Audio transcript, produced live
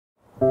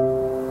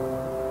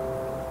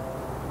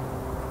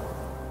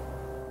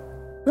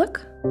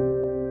Look.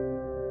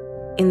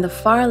 In the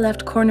far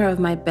left corner of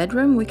my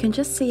bedroom, we can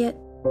just see it.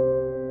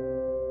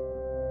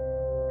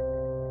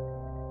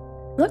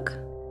 Look,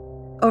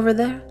 over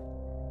there.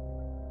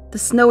 The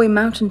snowy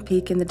mountain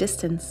peak in the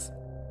distance.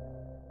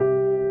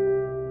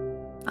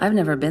 I've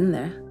never been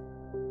there.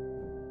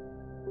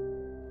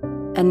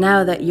 And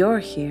now that you're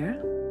here,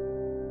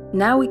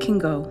 now we can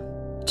go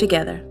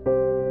together.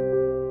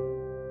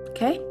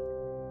 Okay?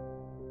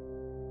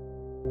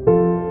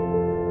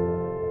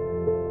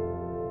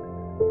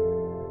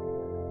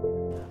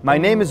 My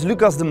name is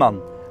Lucas de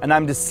Man and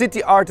I'm the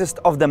city artist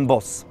of Den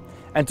Bosch.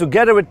 And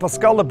together with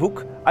Pascal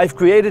Leboucq, I've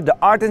created the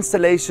art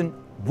installation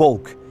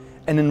WOLK.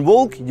 And in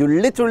WOLK, you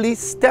literally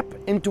step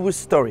into a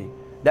story.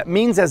 That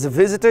means as a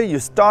visitor, you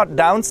start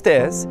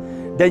downstairs,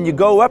 then you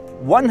go up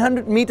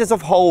 100 meters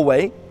of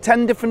hallway,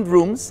 10 different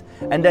rooms,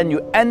 and then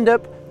you end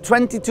up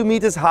 22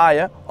 meters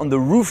higher on the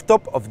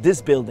rooftop of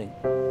this building.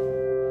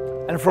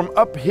 And from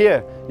up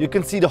here, you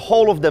can see the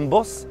whole of Den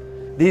Bosch,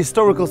 the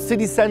historical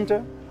city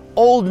center,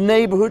 all the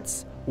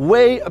neighborhoods,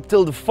 way up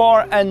till the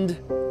far end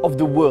of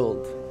the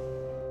world.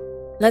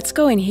 Let's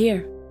go in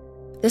here.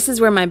 This is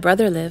where my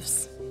brother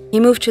lives. He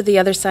moved to the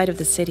other side of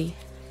the city.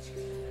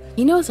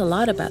 He knows a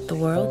lot about the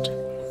world.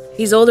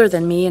 He's older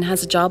than me and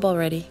has a job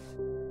already.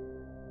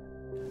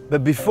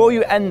 But before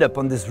you end up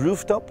on this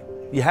rooftop,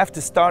 you have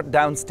to start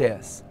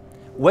downstairs.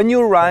 When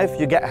you arrive,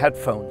 you get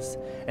headphones.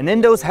 And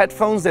in those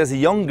headphones, there's a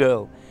young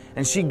girl.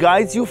 And she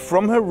guides you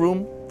from her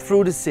room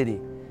through the city.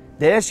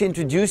 There she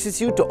introduces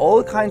you to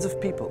all kinds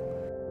of people.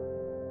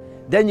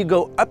 Then you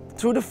go up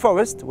through the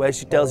forest, where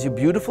she tells you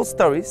beautiful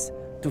stories,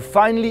 to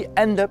finally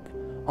end up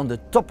on the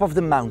top of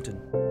the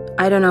mountain.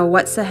 I don't know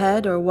what's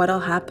ahead or what'll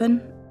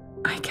happen.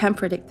 I can't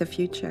predict the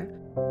future.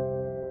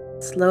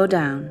 Slow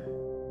down.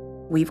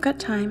 We've got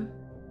time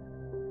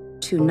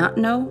to not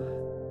know,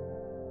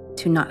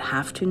 to not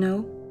have to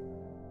know.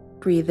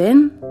 Breathe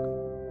in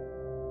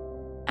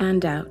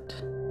and out.